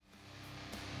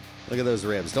Look at those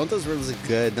ribs. Don't those ribs look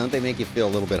good? Don't they make you feel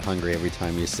a little bit hungry every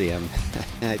time you see them?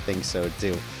 I think so,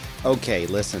 too. Okay,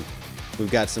 listen. We've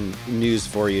got some news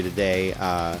for you today.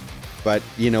 But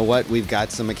you know what? We've got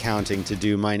some accounting to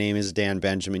do. My name is Dan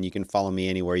Benjamin. You can follow me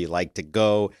anywhere you like to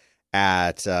go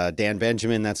at Dan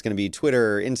Benjamin. That's going to be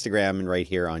Twitter, Instagram, and right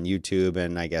here on YouTube,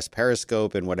 and I guess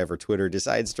Periscope, and whatever Twitter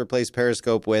decides to replace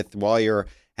Periscope with while you're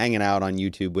hanging out on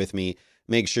YouTube with me.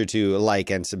 Make sure to like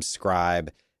and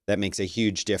subscribe. That makes a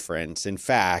huge difference. In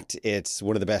fact, it's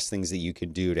one of the best things that you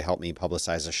can do to help me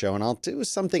publicize a show. And I'll do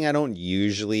something I don't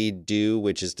usually do,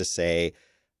 which is to say,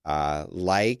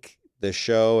 like the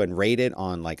show and rate it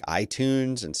on like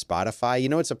iTunes and Spotify. You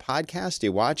know, it's a podcast.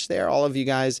 You watch there, all of you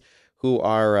guys who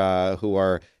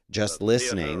are just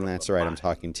listening. That's right. I'm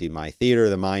talking to my theater,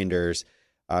 the minders,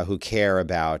 who care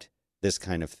about this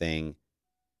kind of thing.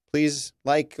 Please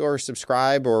like or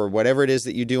subscribe or whatever it is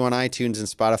that you do on iTunes and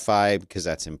Spotify, because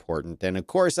that's important. And of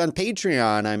course, on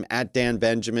Patreon, I'm at Dan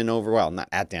Benjamin not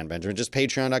at Dan Benjamin, just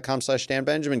patreon.com/Dan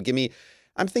Benjamin.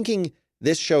 I'm thinking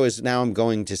this show is now, I'm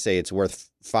going to say it's worth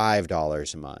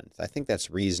 $5 a month. I think that's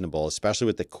reasonable, especially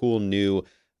with the cool new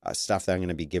stuff that I'm going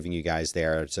to be giving you guys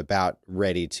there. It's about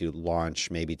ready to launch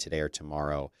maybe today or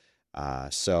tomorrow.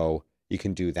 So you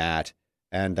can do that.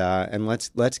 And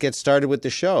let's get started with the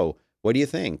show. What do you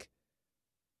think?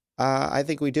 I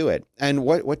think we do it. And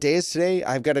what day is today?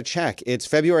 I've got to check. It's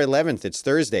February 11th. It's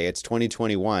Thursday. It's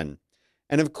 2021.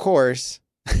 And of course,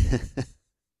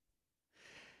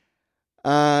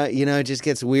 it just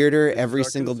gets weirder every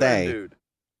single day. Dude.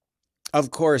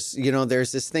 Of course,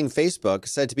 there's this thing, Facebook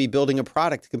said to be building a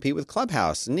product to compete with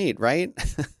Clubhouse. Neat, right?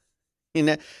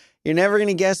 You're never going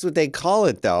to guess what they call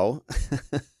it, though.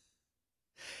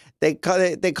 They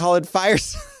call it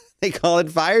Fireside. They call it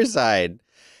Fireside.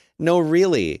 No,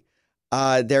 really.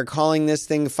 They're calling this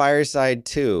thing Fireside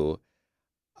too.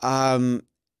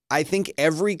 I think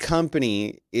every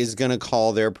company is going to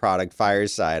call their product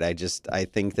Fireside. I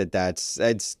think that's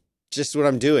just what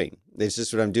I'm doing. It's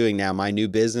just what I'm doing now. My new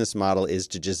business model is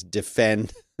to just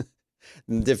defend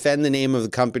the name of the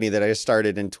company that I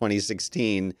started in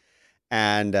 2016.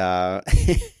 And,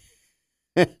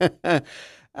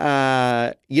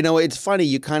 it's funny.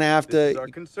 You kind of have to. This is our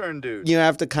concern, dude. You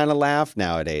have to kind of laugh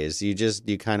nowadays. You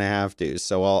kind of have to.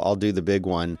 So I'll do the big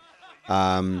one.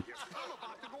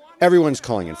 Everyone's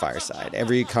calling it Fireside.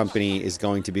 Every company is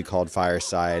going to be called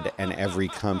Fireside, and every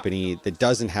company that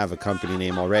doesn't have a company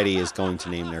name already is going to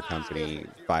name their company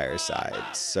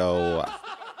Fireside. So,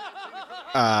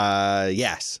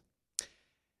 yes.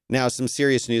 Now, some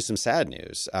serious news, some sad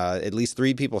news. At least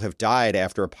 3 people have died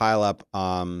after a pileup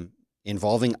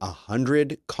involving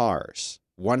 100 cars,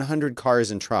 100 cars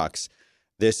and trucks.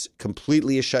 This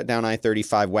completely has shut down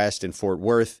I-35 West in Fort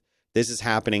Worth. This is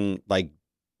happening like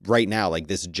right now, like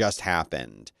this just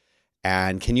happened.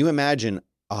 And can you imagine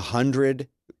 100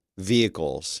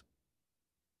 vehicles?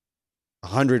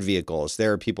 100 vehicles.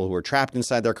 There are people who are trapped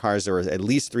inside their cars. There were at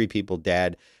least 3 people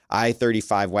dead.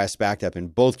 I-35 West backed up in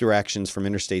both directions from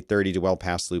Interstate 30 to El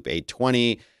Paso Loop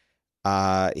 820.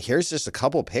 Here's just a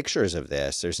couple pictures of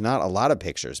this. There's not a lot of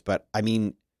pictures, but I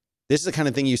mean, this is the kind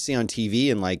of thing you see on TV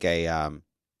in like a,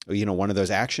 one of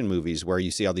those action movies where you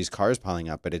see all these cars piling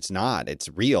up, but it's not. It's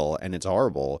real and it's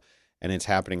horrible and it's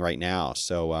happening right now.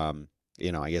 So,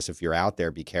 I guess if you're out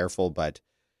there, be careful, but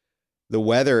the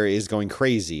weather is going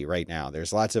crazy right now.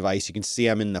 There's lots of ice. You can see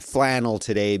I'm in the flannel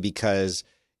today because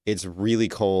it's really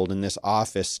cold and this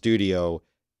office studio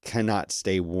cannot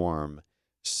stay warm.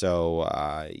 So,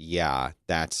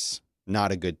 that's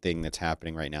not a good thing that's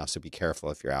happening right now. So be careful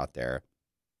if you're out there.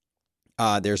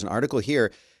 There's an article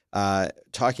here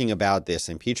talking about this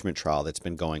impeachment trial that's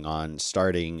been going on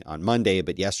starting on Monday.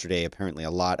 But yesterday, apparently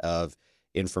a lot of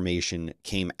information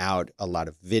came out, a lot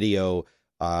of video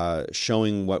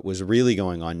showing what was really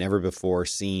going on, never before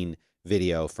seen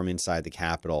video from inside the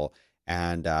Capitol.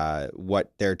 And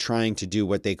what they're trying to do,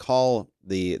 what they call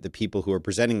the people who are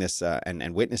presenting this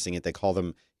and witnessing it, they call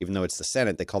them, even though it's the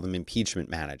Senate, they call them impeachment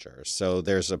managers. So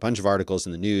there's a bunch of articles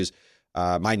in the news,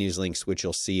 my news links, which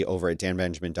you'll see over at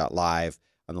danbenjamin.live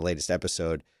on the latest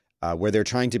episode, where they're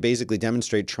trying to basically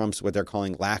demonstrate Trump's what they're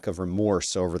calling lack of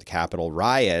remorse over the Capitol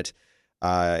riot.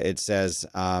 It says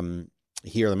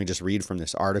here, let me just read from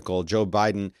this article. Joe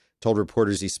Biden told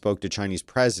reporters he spoke to Chinese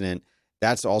president.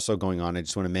 That's also going on. I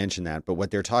just want to mention that. But what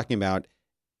they're talking about,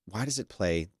 why does it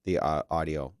play the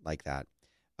audio like that?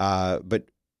 But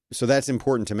so that's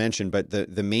important to mention. But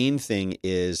the main thing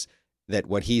is that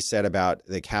what he said about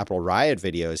the Capitol riot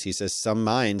videos, he says some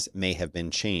minds may have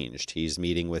been changed. He's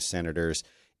meeting with senators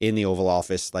in the Oval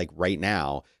Office like right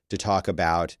now to talk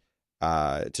about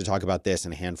to talk about this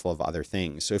and a handful of other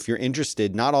things. So if you're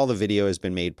interested, not all the video has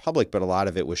been made public, but a lot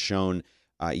of it was shown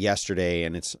yesterday,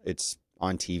 and it's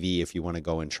on TV if you want to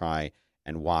go and try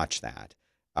and watch that.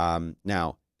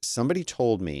 Now, somebody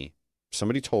told me,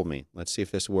 let's see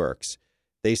if this works.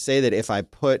 They say that if I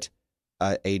put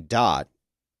a dot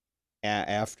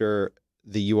after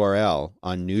the URL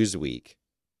on Newsweek,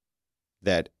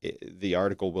 that the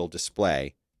article will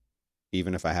display,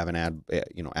 even if I have an ad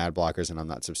blockers and I'm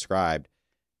not subscribed,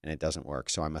 and it doesn't work.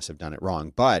 So I must have done it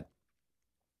wrong. But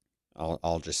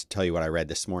I'll just tell you what I read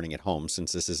this morning at home,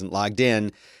 since this isn't logged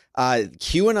in.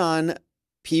 QAnon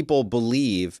people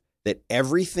believe that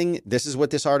everything, this is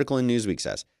what this article in Newsweek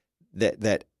says, that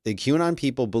the QAnon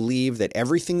people believe that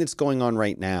everything that's going on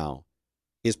right now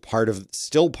is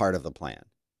still part of the plan.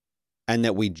 And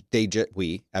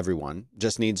that everyone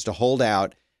just needs to hold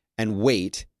out and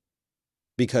wait,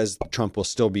 because Trump will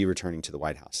still be returning to the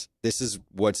White House. This is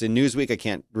what's in Newsweek. I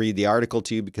can't read the article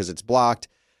to you because it's blocked,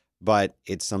 but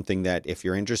it's something that if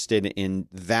you're interested in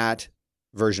that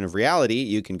version of reality,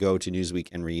 you can go to Newsweek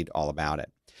and read all about it.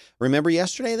 Remember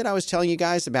yesterday that I was telling you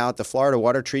guys about the Florida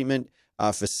water treatment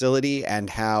facility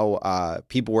and how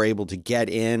people were able to get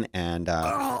in and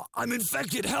I'm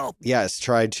infected, help. Yes,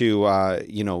 tried to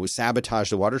sabotage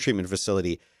the water treatment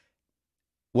facility.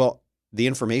 Well, the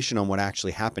information on what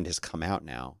actually happened has come out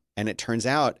now, and it turns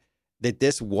out that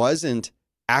this wasn't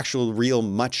actual real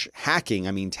much hacking.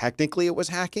 I mean, technically it was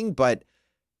hacking, but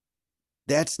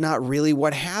that's not really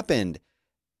what happened.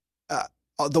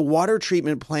 The water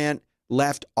treatment plant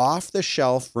left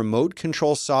off-the-shelf remote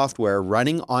control software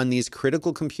running on these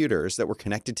critical computers that were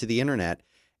connected to the internet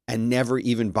and never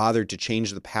even bothered to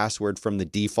change the password from the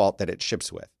default that it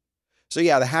ships with. So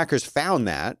yeah, the hackers found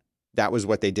that. That was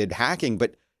what they did hacking,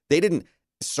 but they didn't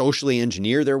socially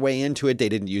engineer their way into it. They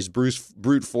didn't use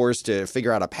brute force to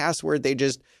figure out a password. They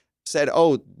just said,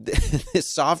 oh, this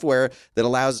software that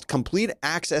allows complete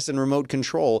access and remote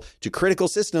control to critical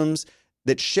systems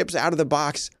that ships out of the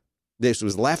box, this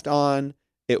was left on.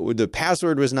 The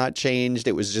password was not changed.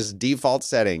 It was just default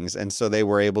settings. And so they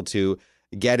were able to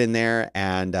get in there,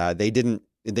 and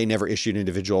they never issued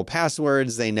individual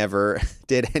passwords. They never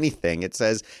did anything. It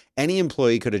says any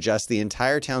employee could adjust the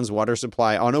entire town's water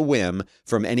supply on a whim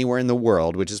from anywhere in the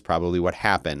world, which is probably what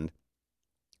happened.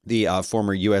 The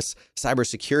former U.S.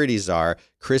 cybersecurity czar,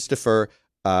 Christopher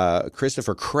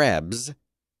Krebs,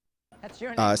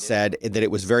 said that it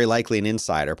was very likely an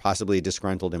insider, possibly a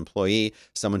disgruntled employee,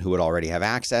 someone who would already have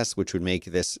access, which would make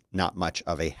this not much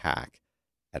of a hack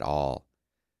at all.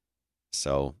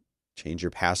 So change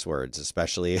your passwords,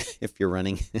 especially if you're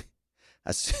running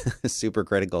a super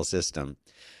critical system.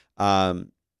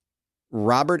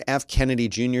 Robert F. Kennedy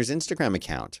Jr.'s Instagram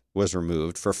account was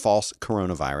removed for false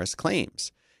coronavirus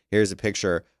claims. Here's a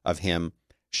picture of him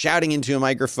shouting into a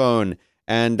microphone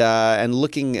and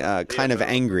looking kind of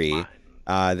angry.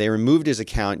 They removed his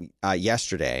account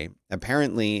yesterday.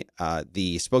 Apparently,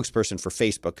 the spokesperson for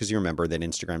Facebook, because you remember that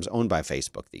Instagram's owned by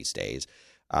Facebook these days,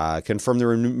 confirmed the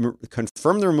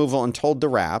removal and told The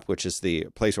Wrap, which is the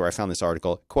place where I found this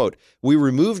article, quote, "We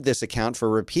removed this account for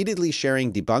repeatedly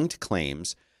sharing debunked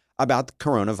claims about the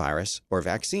coronavirus or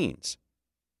vaccines."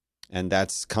 And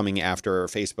that's coming after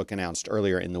Facebook announced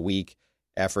earlier in the week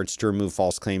efforts to remove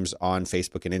false claims on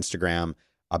Facebook and Instagram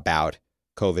about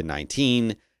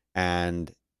COVID-19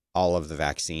 and all of the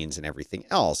vaccines and everything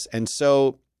else. And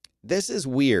so this is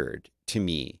weird to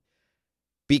me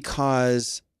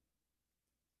because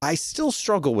I still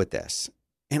struggle with this.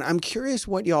 And I'm curious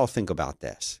what y'all think about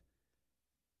this.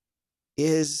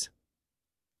 Is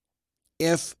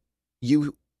if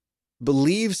you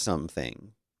believe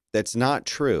something that's not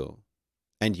true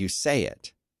and you say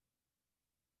it,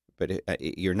 but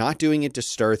you're not doing it to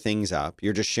stir things up.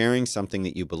 You're just sharing something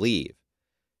that you believe.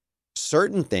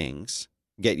 Certain things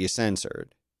get you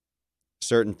censored.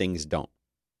 Certain things don't.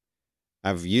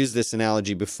 I've used this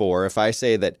analogy before. If I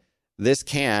say that this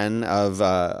can of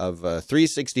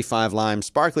 365 Lime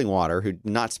sparkling water, who did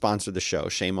not sponsor the show,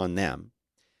 shame on them.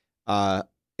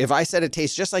 If I said it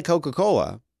tastes just like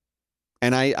Coca-Cola,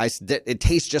 and it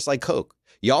tastes just like Coke,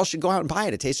 y'all should go out and buy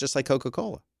it. It tastes just like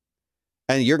Coca-Cola.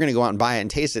 And you're going to go out and buy it and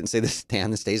taste it and say, this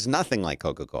tastes nothing like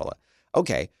Coca-Cola.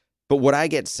 Okay, but would I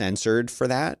get censored for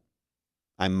that?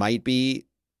 I might be,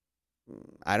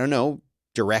 I don't know,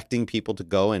 directing people to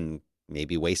go and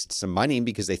maybe waste some money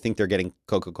because they think they're getting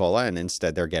Coca-Cola and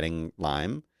instead they're getting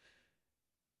lime.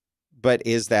 But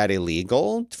is that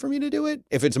illegal for me to do it?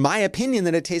 If it's my opinion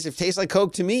that it tastes like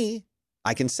Coke to me,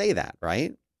 I can say that,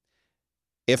 right?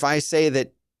 If I say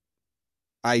that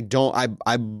I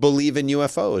believe in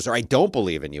UFOs or I don't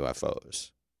believe in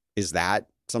UFOs, is that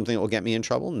something that will get me in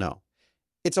trouble? No.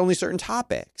 it's only certain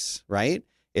topics, right?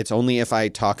 It's only if I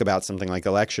talk about something like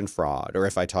election fraud, or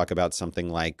if I talk about something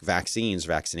like vaccines,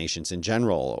 vaccinations in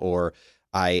general, or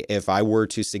if I were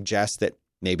to suggest that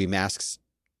maybe masks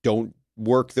don't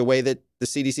work the way that the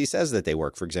CDC says that they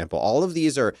work, for example. All of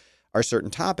these are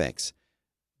certain topics.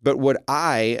 But would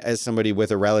I, as somebody with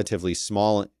a relatively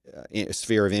small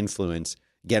sphere of influence,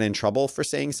 get in trouble for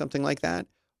saying something like that?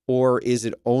 Or is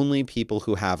it only people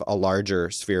who have a larger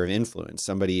sphere of influence,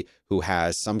 somebody who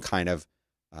has some kind of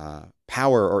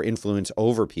power or influence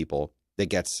over people that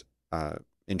gets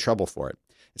in trouble for it?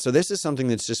 So this is something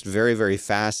that's just very, very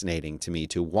fascinating to me,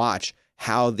 to watch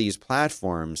how these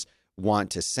platforms want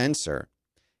to censor.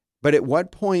 But at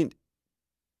what point,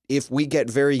 if we get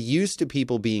very used to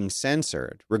people being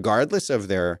censored, regardless of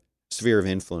their sphere of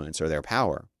influence or their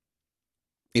power,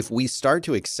 if we start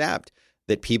to accept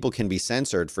that people can be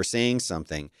censored for saying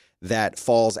something that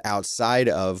falls outside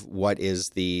of what is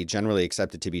the generally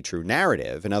accepted to be true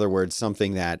narrative, in other words,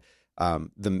 something that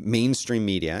the mainstream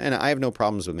media, and I have no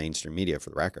problems with mainstream media for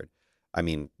the record. I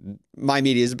mean, my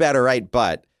media is better, right?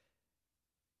 But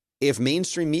if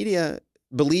mainstream media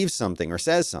believes something or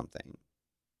says something,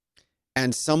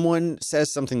 and someone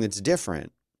says something that's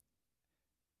different,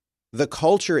 the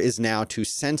culture is now to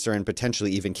censor and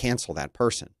potentially even cancel that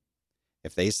person.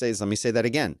 If they say, let me say that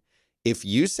again. If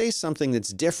you say something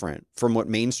that's different from what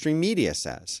mainstream media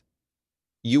says,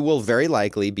 you will very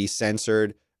likely be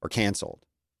censored or canceled.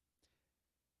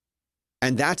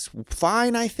 And that's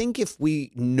fine, I think, if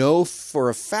we know for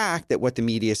a fact that what the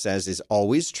media says is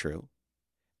always true,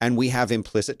 and we have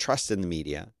implicit trust in the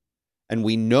media, and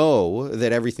we know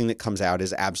that everything that comes out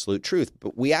is absolute truth.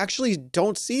 But we actually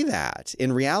don't see that.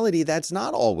 In reality, that's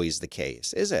not always the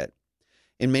case, is it?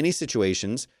 In many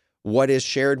situations, what is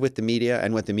shared with the media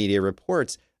and what the media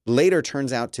reports later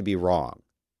turns out to be wrong.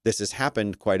 This has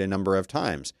happened quite a number of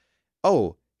times.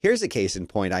 Oh, here's a case in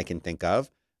point I can think of.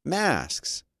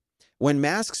 Masks. When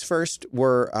masks first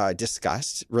were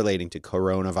discussed relating to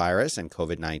coronavirus and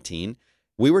COVID-19,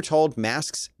 we were told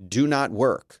masks do not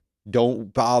work.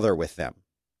 Don't bother with them.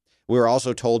 We were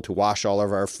also told to wash all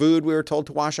of our food. We were told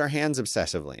to wash our hands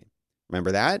obsessively.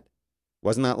 Remember that?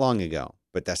 Wasn't that long ago,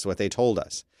 but that's what they told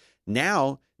us.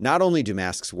 Now, not only do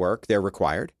masks work, they're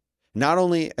required. Not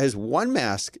only does one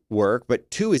mask work,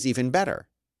 but two is even better.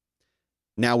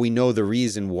 Now we know the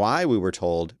reason why we were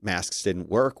told masks didn't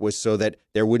work was so that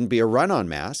there wouldn't be a run on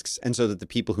masks, and so that the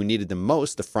people who needed them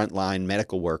most, the frontline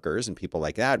medical workers and people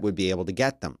like that, would be able to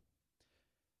get them.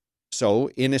 So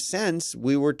in a sense,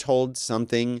 we were told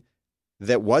something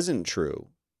that wasn't true.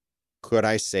 Could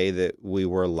I say that we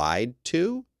were lied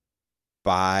to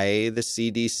by the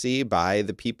CDC, by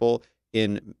the people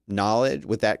in knowledge,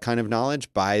 with that kind of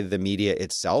knowledge, by the media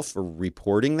itself for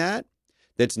reporting that?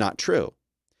 That's not true.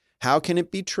 How can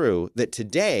it be true that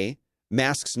today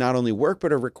masks not only work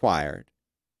but are required,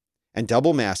 and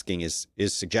double masking is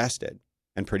suggested,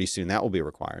 and pretty soon that will be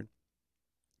required?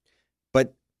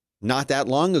 But not that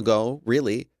long ago,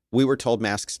 really, we were told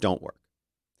masks don't work.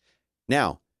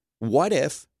 Now, what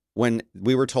if when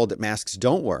we were told that masks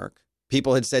don't work,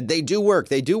 people had said they do work,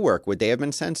 they do work? Would they have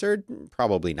been censored?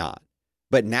 Probably not.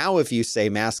 But now if you say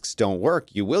masks don't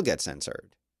work, you will get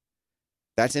censored.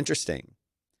 That's interesting.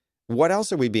 What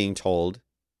else are we being told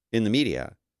in the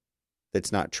media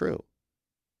that's not true?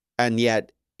 And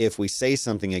yet, if we say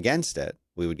something against it,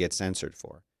 we would get censored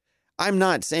for. I'm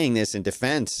not saying this in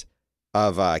defense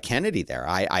of Kennedy there.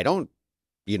 I don't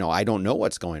know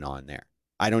what's going on there.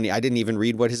 I didn't even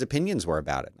read what his opinions were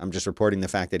about it. I'm just reporting the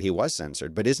fact that he was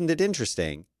censored. But isn't it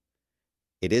interesting?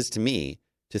 It is to me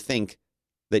to think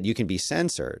that you can be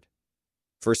censored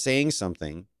for saying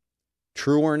something,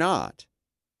 true or not,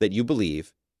 that you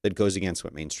believe that goes against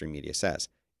what mainstream media says.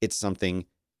 It's something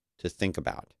to think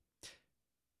about.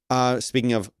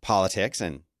 Speaking of politics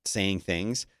and saying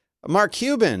things, Mark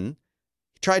Cuban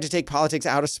tried to take politics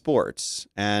out of sports.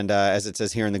 And as it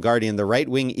says here in The Guardian, the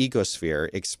right-wing ecosphere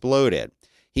exploded.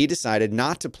 He decided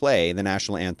not to play the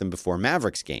national anthem before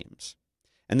Mavericks games.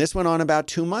 And this went on about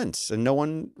 2 months, and no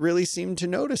one really seemed to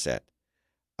notice it.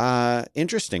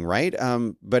 Interesting, right?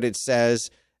 But it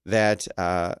says that...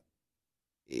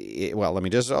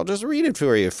 I'll just read it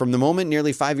for you. From the moment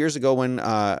nearly 5 years ago when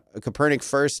Kaepernick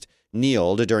first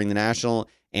kneeled during the national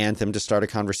anthem to start a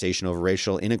conversation over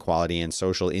racial inequality and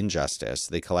social injustice,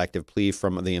 the collective plea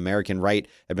from the American right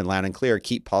had been loud and clear: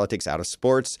 keep politics out of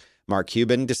sports. Mark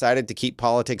Cuban decided to keep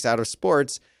politics out of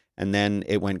sports, and then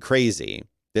it went crazy.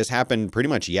 This happened pretty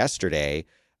much yesterday,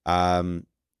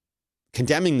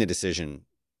 condemning the decision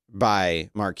by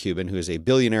Mark Cuban, who is a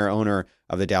billionaire owner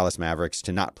of the Dallas Mavericks,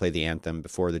 to not play the anthem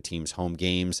before the team's home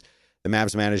games. the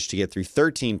Mavs managed to get through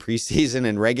 13 preseason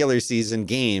and regular season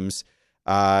games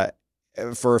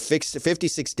for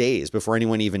 56 days before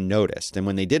anyone even noticed. And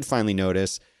when they did finally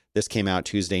notice, this came out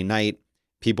Tuesday night,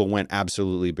 people went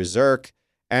absolutely berserk.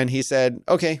 And he said,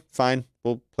 okay, fine,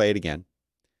 we'll play it again.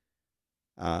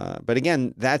 But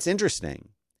again, that's interesting.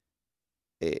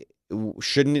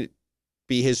 Shouldn't it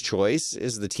be his choice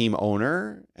as the team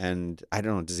owner? And I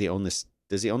don't know, does he own this?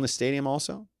 Does he own the stadium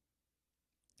also?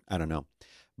 I don't know.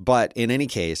 But in any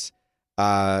case,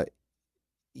 should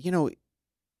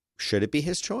it be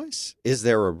his choice? Is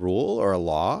there a rule or a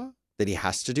law that he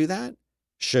has to do that?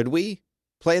 Should we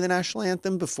play the national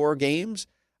anthem before games?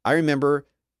 I remember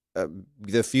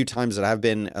the few times that I've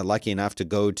been lucky enough to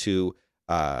go to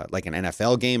like an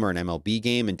NFL game or an MLB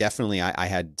game, and definitely I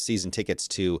had season tickets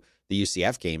to the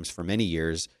UCF games for many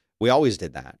years. We always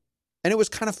did that. And it was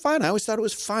kind of fun. I always thought it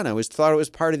was fun. I always thought it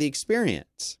was part of the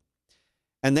experience.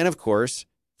 And then, of course,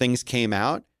 things came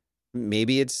out.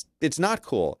 Maybe it's not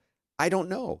cool. I don't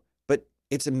know. But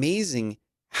it's amazing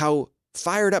how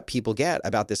fired up people get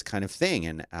about this kind of thing.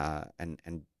 And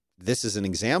this is an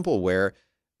example where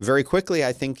very quickly,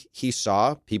 I think he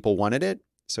saw people wanted it,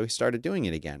 so he started doing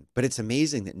it again. But it's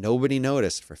amazing that nobody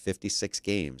noticed for 56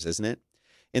 games, isn't it?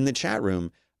 In the chat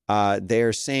room,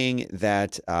 they're saying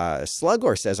that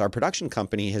Slugor says our production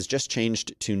company has just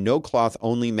changed to no cloth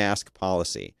only mask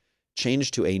policy.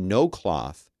 Changed to a no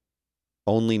cloth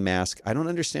only mask. I don't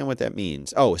understand what that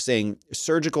means. Oh, saying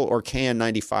surgical or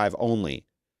KN95 only,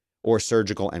 or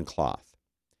surgical and cloth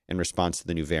in response to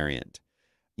the new variant.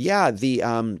 Yeah,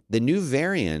 the new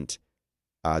variant,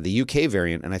 the UK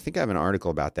variant, and I think I have an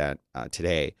article about that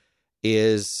today,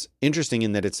 is interesting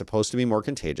in that it's supposed to be more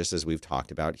contagious, as we've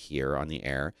talked about here on the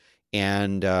air,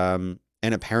 and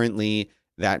apparently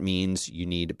that means you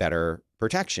need better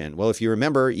protection. Well, if you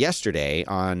remember yesterday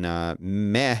on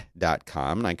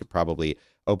meh.com, and I could probably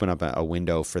open up a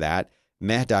window for that,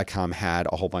 meh.com had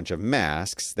a whole bunch of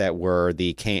masks that were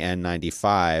the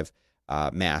KN95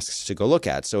 masks to go look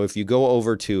at. So if you go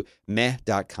over to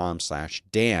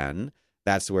meh.com/Dan,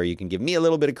 that's where you can give me a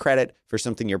little bit of credit for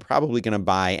something you're probably going to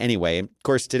buy anyway. Of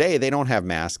course, today they don't have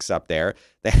masks up there.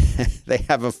 They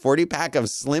have a 40-pack of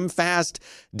Slim Fast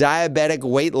diabetic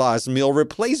weight loss meal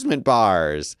replacement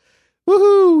bars.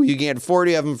 Woohoo! You can get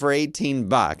 40 of them for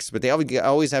 $18, but they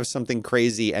always have something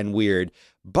crazy and weird.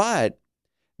 But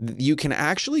you can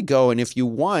actually go, and if you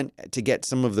want to get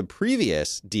some of the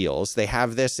previous deals, they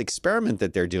have this experiment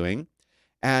that they're doing.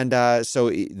 And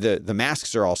so the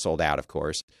masks are all sold out, of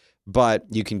course. But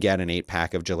you can get an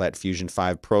 8-pack of Gillette Fusion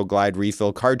 5 Pro Glide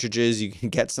refill cartridges. You can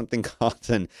get something called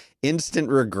an Instant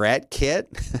Regret Kit,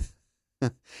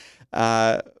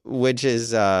 which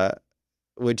is I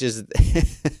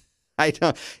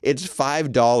don't. It's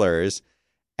 $5,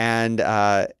 and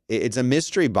it's a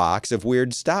mystery box of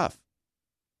weird stuff.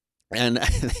 And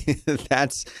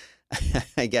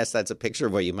I guess that's a picture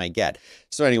of what you might get.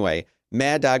 So anyway,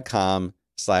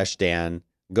 mad.com/Dan.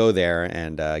 Go there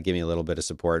and give me a little bit of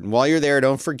support. And while you're there,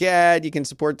 don't forget, you can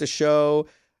support the show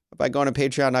by going to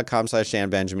patreon.com/Dan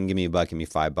Benjamin. Give me $1, give me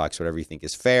 $5, whatever you think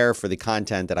is fair for the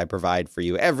content that I provide for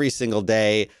you every single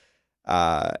day.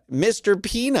 Mr.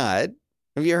 Peanut,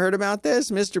 have you heard about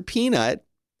this? Mr. Peanut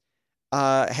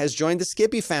has joined the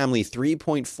Skippy family,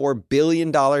 $3.4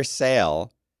 billion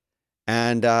sale.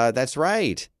 And that's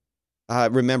right.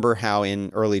 Remember how in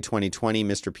early 2020,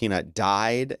 Mr. Peanut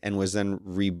died and was then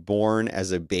reborn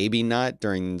as a baby nut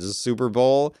during the Super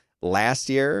Bowl last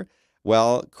year?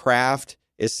 Well, Kraft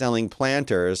is selling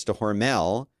planters to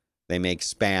Hormel. They make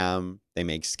Spam, they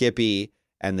make Skippy,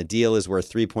 and the deal is worth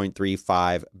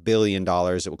 $3.35 billion.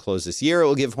 It will close this year. It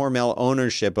will give Hormel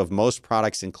ownership of most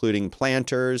products, including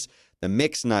planters, the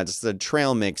mixed nuts, the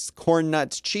trail mix, corn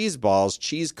nuts, cheese balls,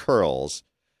 cheese curls.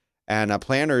 And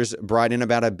Planters brought in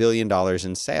about $1 billion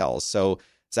in sales. So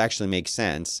this actually makes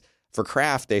sense. For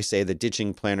Kraft, they say that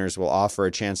ditching Planters will offer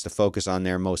a chance to focus on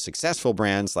their most successful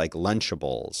brands like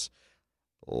Lunchables.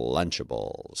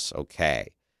 Lunchables. Okay.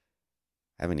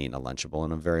 I haven't eaten a Lunchable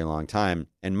in a very long time.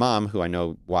 And Mom, who I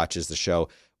know watches the show,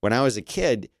 when I was a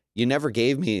kid, you never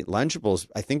gave me Lunchables,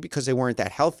 I think because they weren't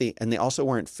that healthy and they also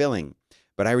weren't filling.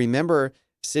 But I remember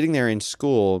sitting there in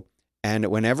school, and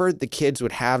whenever the kids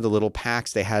would have the little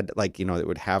packs, they had like, it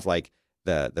would have like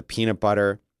the peanut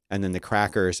butter and then the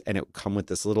crackers, and it would come with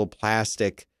this little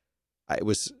plastic. It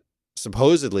was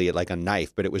supposedly like a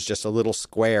knife, but it was just a little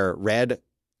square, red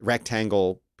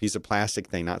rectangle piece of plastic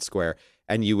thing, not square.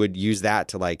 And you would use that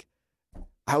to I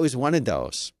always wanted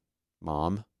those,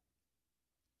 Mom.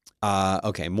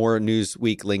 Okay, more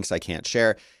Newsweek links I can't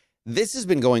share. This has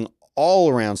been going all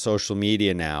around social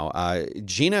media now.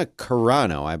 Gina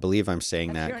Carano, I believe I'm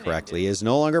saying that correctly, is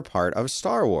no longer part of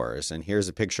Star Wars. And here's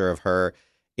a picture of her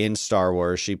in Star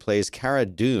Wars. She plays Cara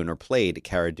Dune, or played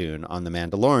Cara Dune, on The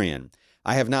Mandalorian.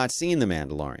 I have not seen The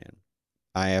Mandalorian.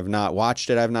 I have not watched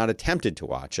it. I've not attempted to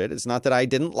watch it. It's not that I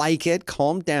didn't like it.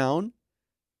 Calm down.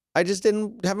 I just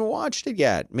haven't watched it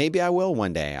yet. Maybe I will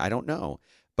one day. I don't know.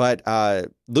 But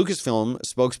Lucasfilm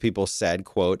spokespeople said,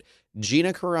 quote,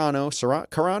 Gina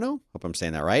Carano, hope I'm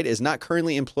saying that right, is not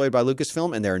currently employed by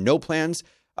Lucasfilm, and there are no plans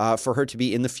for her to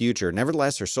be in the future.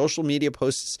 Nevertheless, her social media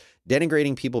posts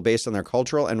denigrating people based on their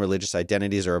cultural and religious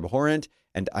identities are abhorrent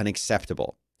and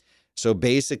unacceptable. So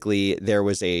basically, there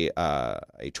was a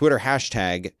Twitter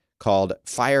hashtag called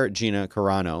Fire Gina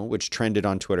Carano, which trended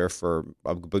on Twitter for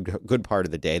a good part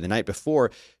of the day. The night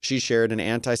before, she shared an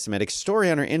anti-Semitic story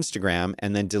on her Instagram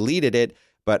and then deleted it,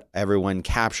 but everyone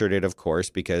captured it, of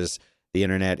course, because the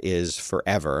internet is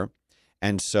forever.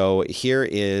 And so here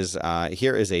is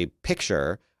a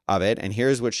picture of it, and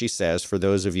here's what she says for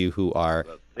those of you who are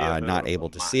not able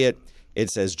to see it. It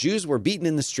says, Jews were beaten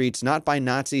in the streets, not by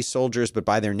Nazi soldiers, but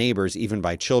by their neighbors, even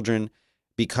by children.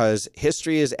 Because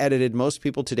history is edited, most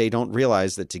people today don't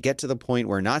realize that to get to the point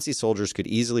where Nazi soldiers could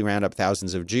easily round up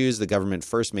thousands of Jews, the government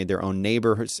first made their own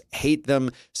neighbors hate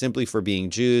them simply for being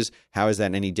Jews. How is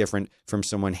that any different from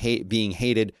someone being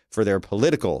hated for their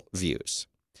political views?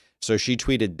 So she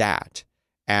tweeted that,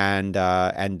 and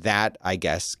that, I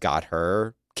guess, got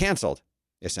her canceled,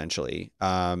 essentially.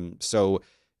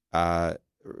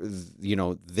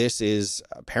 This is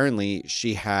apparently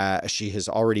she has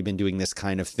already been doing this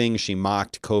kind of thing. She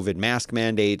mocked COVID mask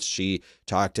mandates. She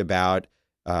talked about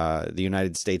the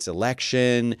United States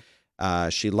election.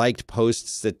 She liked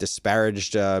posts that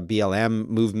disparaged BLM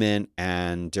movement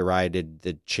and derided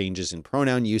the changes in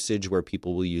pronoun usage where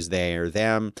people will use they or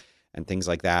them and things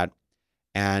like that.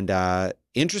 And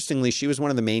interestingly, she was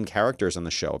one of the main characters on the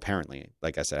show, apparently.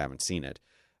 Like I said, I haven't seen it.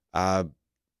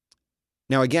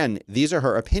 Now, again, these are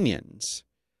her opinions,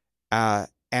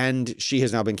 and she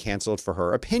has now been canceled for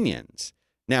her opinions.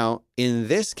 Now, in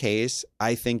this case,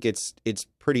 I think it's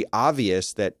pretty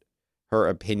obvious that her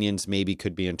opinions maybe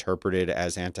could be interpreted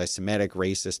as anti-Semitic,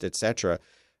 racist, etc.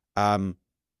 At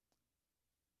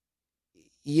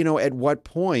what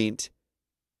point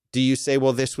do you say,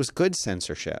 well, this was good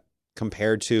censorship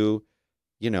compared to,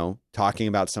 talking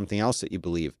about something else that you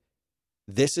believe?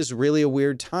 This is really a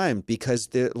weird time because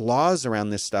the laws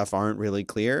around this stuff aren't really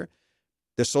clear.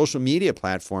 The social media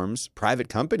platforms, private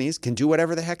companies, can do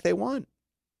whatever the heck they want.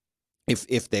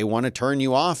 If they want to turn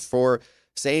you off for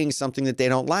saying something that they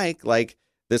don't like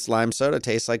this lime soda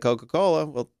tastes like Coca-Cola,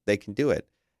 well, they can do it.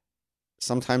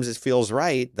 Sometimes it feels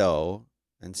right, though,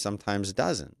 and sometimes it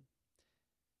doesn't.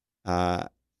 Now,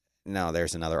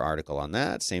 there's another article on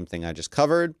that. Same thing I just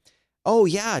covered. Oh,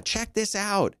 yeah, check this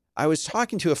out. I was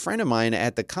talking to a friend of mine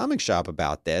at the comic shop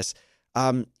about this.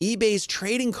 eBay's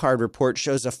trading card report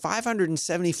shows a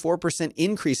 574%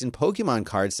 increase in Pokemon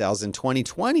card sales in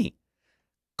 2020.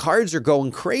 Cards are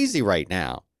going crazy right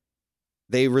now.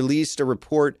 They released a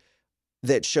report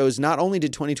that shows not only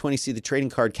did 2020 see the trading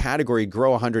card category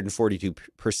grow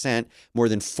 142%, more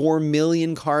than 4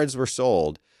 million cards were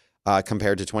sold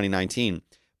compared to 2019,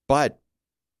 but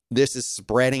this is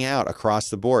spreading out across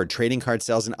the board. Trading card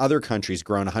sales in other countries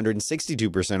grown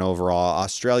 162% overall.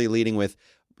 Australia leading with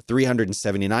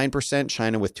 379%,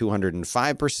 China with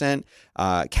 205%,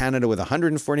 Canada with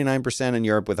 149%, and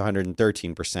Europe with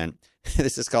 113%.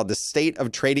 This is called the State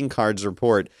of Trading Cards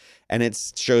Report, and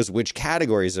it shows which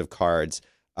categories of cards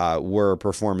were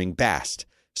performing best.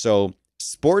 So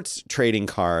sports trading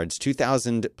cards,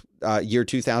 year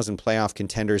 2000 playoff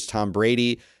contenders Tom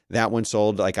Brady, that one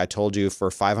sold, like I told you, for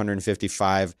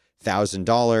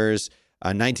 $555,000.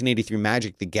 1983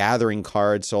 Magic the Gathering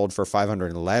card sold for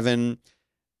 $511,000.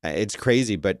 It's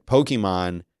crazy, but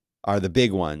Pokemon are the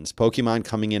big ones. Pokemon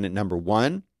coming in at number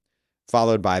 1,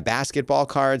 followed by basketball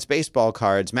cards, baseball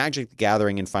cards, Magic the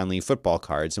Gathering, and finally football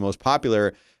cards. The most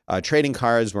popular trading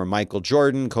cards were Michael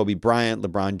Jordan, Kobe Bryant,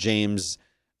 LeBron James,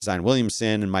 Zion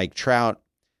Williamson, and Mike Trout.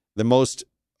 The most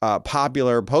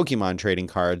popular Pokemon trading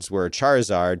cards were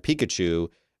Charizard, Pikachu,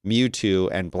 Mewtwo,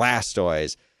 and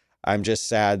Blastoise. I'm just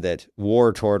sad that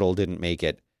Wartortle didn't make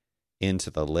it into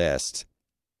the list.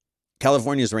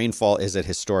 California's rainfall is at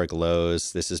historic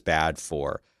lows. This is bad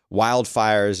for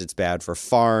wildfires. It's bad for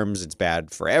farms. It's bad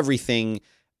for everything.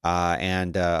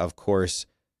 And of course,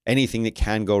 anything that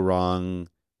can go wrong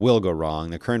will go wrong.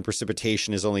 The current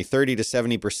precipitation is only 30 to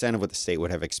 70% of what the state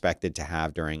would have expected to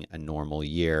have during a normal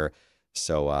year.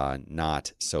 So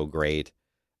not so great.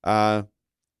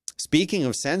 Speaking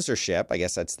of censorship, I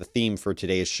guess that's the theme for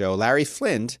today's show. Larry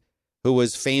Flynt who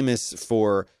was famous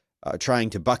for trying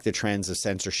to buck the trends of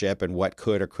censorship and what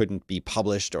could or couldn't be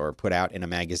published or put out in a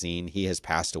magazine. He has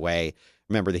passed away.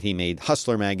 Remember that he made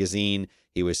Hustler magazine.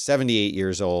 He was 78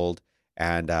 years old,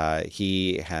 and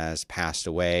he has passed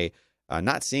away.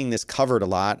 Not seeing this covered a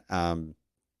lot.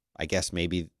 I guess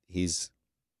maybe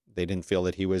they didn't feel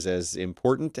that he was as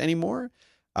important anymore.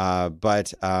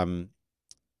 But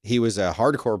he was a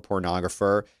hardcore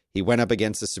pornographer. He went up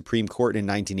against the Supreme Court in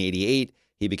 1988.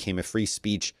 He became a free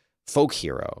speech folk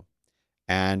hero.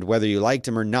 And whether you liked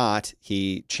him or not,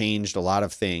 he changed a lot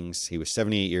of things. He was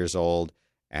 78 years old,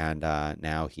 and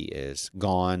now he is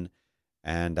gone.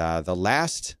 And the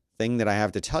last thing that I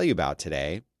have to tell you about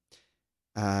today,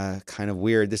 kind of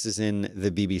weird. This is in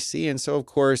the BBC, and so, of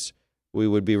course, we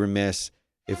would be remiss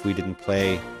if we didn't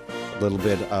play a little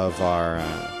bit of our,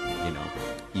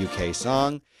 UK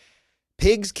song.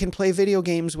 Pigs can play video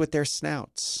games with their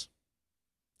snouts.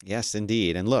 Yes,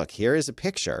 indeed. And look, here is a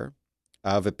picture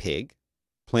of a pig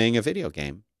playing a video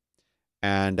game.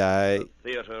 And The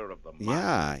theater of the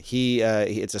mind. yeah,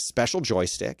 it's a special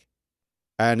joystick,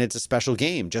 and it's a special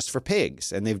game just for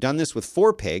pigs. And they've done this with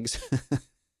 4 pigs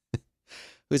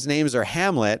whose names are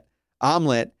Hamlet,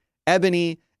 Omelette,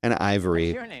 Ebony, and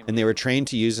Ivory. And they were trained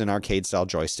to use an arcade-style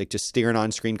joystick to steer an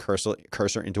on-screen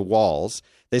cursor into walls.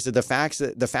 They said the fact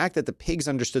that the pigs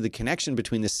understood the connection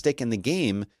between the stick and the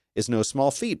game is no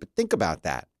small feat. But think about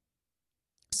that.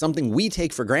 Something we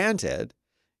take for granted.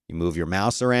 You move your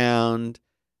mouse around.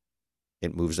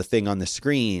 It moves a thing on the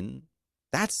screen.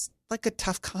 That's like a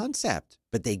tough concept,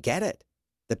 but they get it.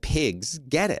 The pigs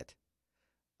get it.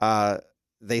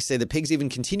 They say the pigs even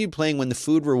continued playing when the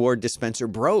food reward dispenser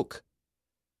broke.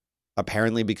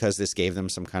 Apparently because this gave them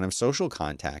some kind of social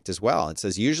contact as well. It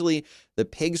says usually the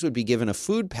pigs would be given a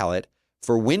food pellet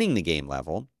for winning the game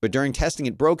level, but during testing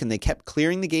it broke and they kept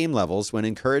clearing the game levels when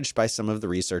encouraged by some of the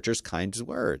researchers' kind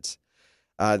words.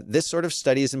 This sort of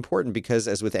study is important because,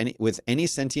 as with any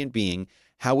sentient being,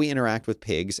 how we interact with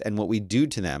pigs and what we do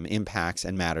to them impacts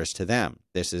and matters to them.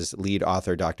 This is lead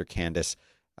author Dr. Candace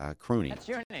Cronin. That's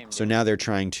your name. So now they're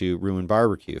trying to ruin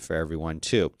barbecue for everyone,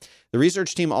 too. The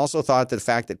research team also thought that the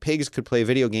fact that pigs could play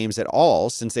video games at all,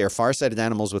 since they are far-sighted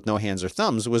animals with no hands or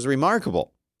thumbs, was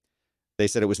remarkable. They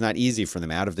said it was not easy for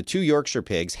them. Out of the 2 Yorkshire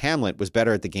pigs, Hamlet was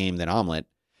better at the game than Omelette,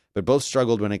 but both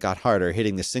struggled when it got harder,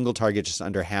 hitting the single target just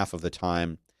under half of the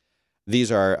time.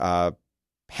 These are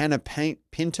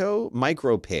Panapinto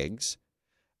micro pigs.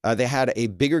 They had a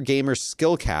bigger gamer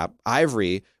skill cap.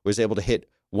 Ivory was able to hit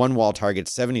one wall target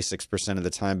 76% of the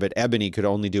time, but Ebony could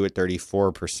only do it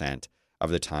 34% of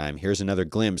the time. Here's another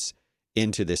glimpse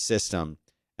into this system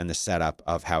and the setup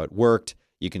of how it worked.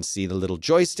 You can see the little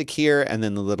joystick here and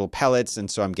then the little pellets,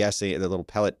 and so I'm guessing the little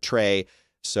pellet tray.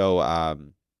 So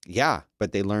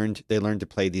but they learned to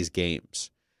play these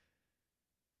games.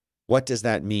 What does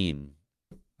that mean?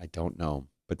 I don't know,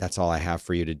 but that's all I have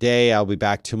for you today. I'll be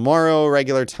back tomorrow,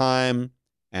 regular time,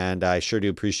 and I sure do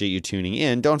appreciate you tuning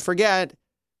in. Don't forget,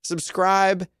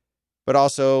 subscribe, but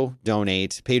also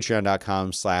donate.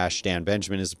 Patreon.com/Dan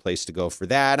Benjamin is the place to go for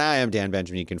that. I am Dan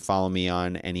Benjamin. You can follow me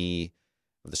on any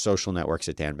of the social networks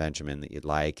at Dan Benjamin that you'd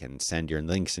like and send your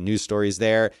links and news stories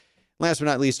there. Last but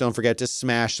not least, don't forget to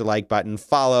smash the like button,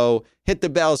 follow, hit the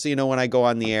bell so you know when I go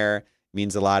on the air. It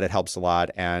means a lot. It helps a lot.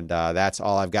 And that's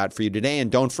all I've got for you today.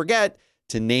 And don't forget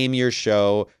to name your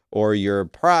show or your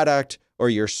product or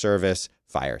your service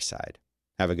Fireside.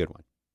 Have a good one.